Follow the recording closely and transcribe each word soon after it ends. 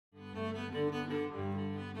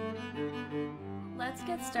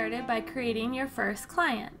get started by creating your first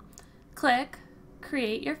client. Click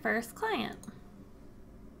Create Your First Client.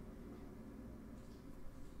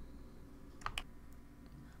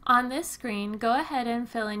 On this screen, go ahead and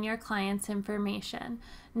fill in your client's information.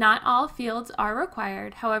 Not all fields are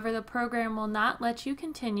required, however, the program will not let you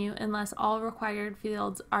continue unless all required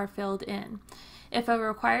fields are filled in. If a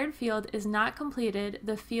required field is not completed,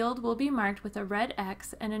 the field will be marked with a red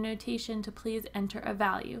X and a notation to please enter a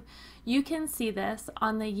value. You can see this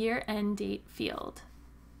on the year-end date field.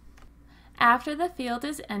 After the field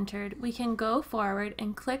is entered, we can go forward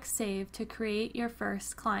and click Save to create your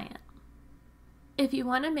first client. If you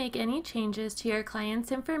want to make any changes to your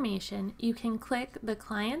client's information, you can click the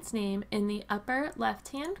client's name in the upper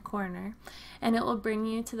left-hand corner and it will bring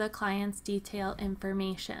you to the client's detail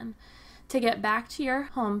information. To get back to your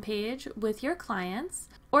home page with your clients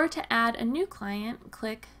or to add a new client,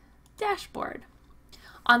 click Dashboard.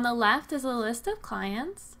 On the left is a list of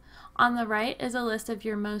clients. On the right is a list of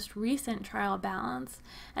your most recent trial balance,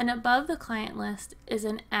 and above the client list is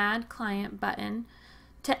an Add Client button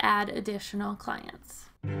to add additional clients.